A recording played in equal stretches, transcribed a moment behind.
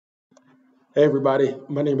Hey everybody,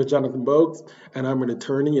 my name is Jonathan Bogues, and I'm an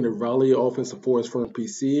attorney in the Raleigh office of Forest Firm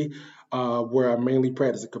PC, where I mainly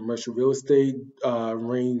practice in commercial real estate,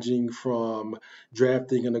 ranging from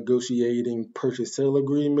drafting and negotiating purchase sale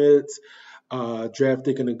agreements,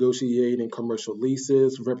 drafting and negotiating commercial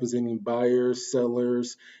leases, representing buyers,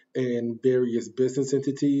 sellers, and various business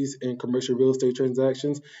entities in commercial real estate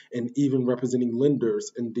transactions, and even representing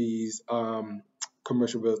lenders in these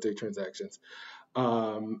commercial real estate transactions.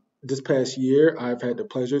 This past year, I've had the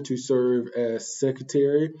pleasure to serve as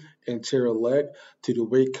secretary and chair elect to the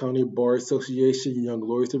Wake County Bar Association Young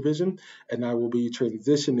Lawyers Division, and I will be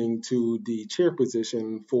transitioning to the chair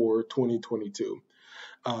position for 2022.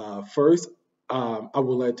 First, I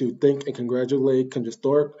would like to thank and congratulate Kendra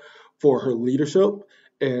Thorpe for her leadership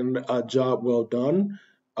and a job well done.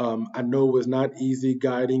 I know it was not easy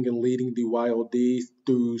guiding and leading the YLD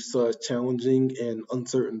through such challenging and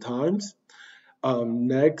uncertain times.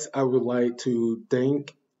 Next, I would like to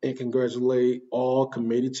thank and congratulate all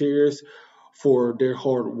committee chairs for their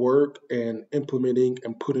hard work and implementing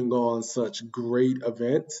and putting on such great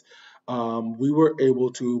events. We were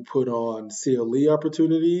able to put on CLE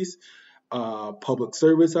opportunities, public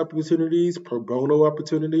service opportunities, pro bono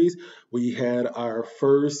opportunities. We had our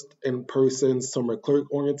first in person summer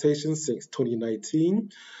clerk orientation since 2019.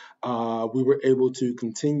 We were able to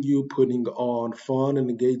continue putting on fun and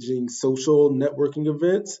engaging social networking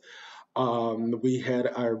events. We had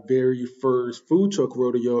our very first food truck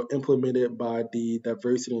rodeo implemented by the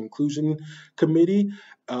Diversity and Inclusion Committee,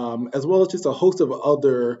 as well as just a host of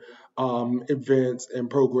other events and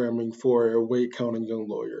programming for Wade County young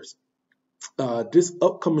lawyers. This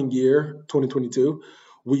upcoming year, 2022,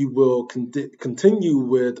 we will continue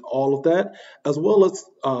with all of that, as well as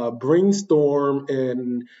brainstorm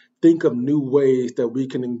and think of new ways that we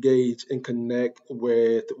can engage and connect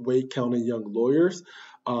with Wade County young lawyers.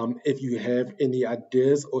 If you have any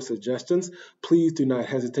ideas or suggestions, please do not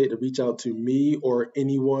hesitate to reach out to me or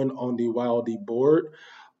anyone on the YLD board.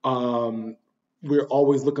 Um, we're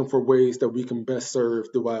always looking for ways that we can best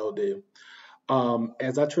serve the YLD.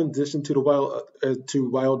 As I transition to the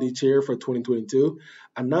to YLD chair for 2022,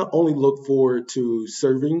 I not only look forward to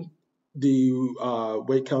serving the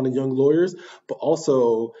Wake County young lawyers, but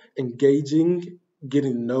also engaging,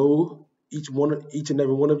 getting to know each and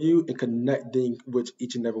every one of you, and connecting with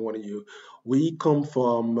each and every one of you. We come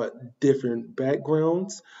from different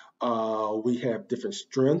backgrounds. We have different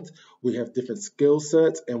strengths, we have different skill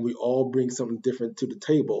sets, and we all bring something different to the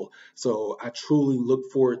table. So I truly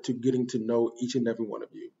look forward to getting to know each and every one of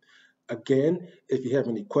you. Again, if you have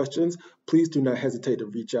any questions, please do not hesitate to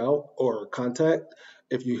reach out or contact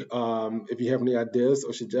if you have any ideas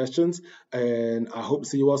or suggestions. And I hope to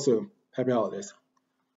see you all soon. Happy holidays.